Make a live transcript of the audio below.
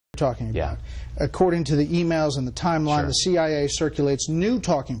talking about. Yeah. According to the emails and the timeline, the CIA circulates new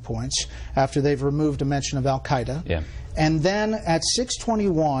talking points after they've removed a mention of Al-Qaeda. Yeah. And then at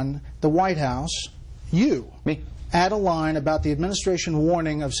 6:21, the White House, Me. add a line about the administration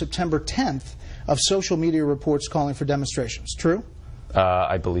warning of September 10th of social media reports calling for demonstrations. True?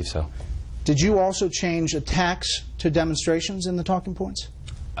 I believe so. Did you also change attacks to demonstrations in the talking points?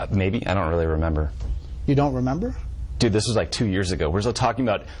 Maybe. I don't really remember. You don't remember? Dude, this was like 2 years ago. We're still talking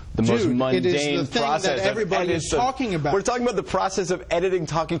about the most mundane it is the thing process that everybody is talking about. We're talking about the process of editing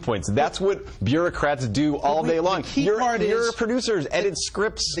talking points. That's what bureaucrats do all day long. Your producers edit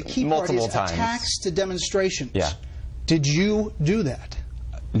scripts multiple times. Attacks to demonstrations. Yeah. Did you do that?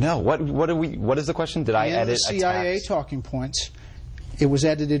 No. What is the question? Did I edit the CIA attacks? talking points, it was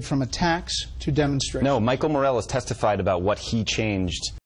edited from attacks to demonstrations. No, Michael Morales testified about what he changed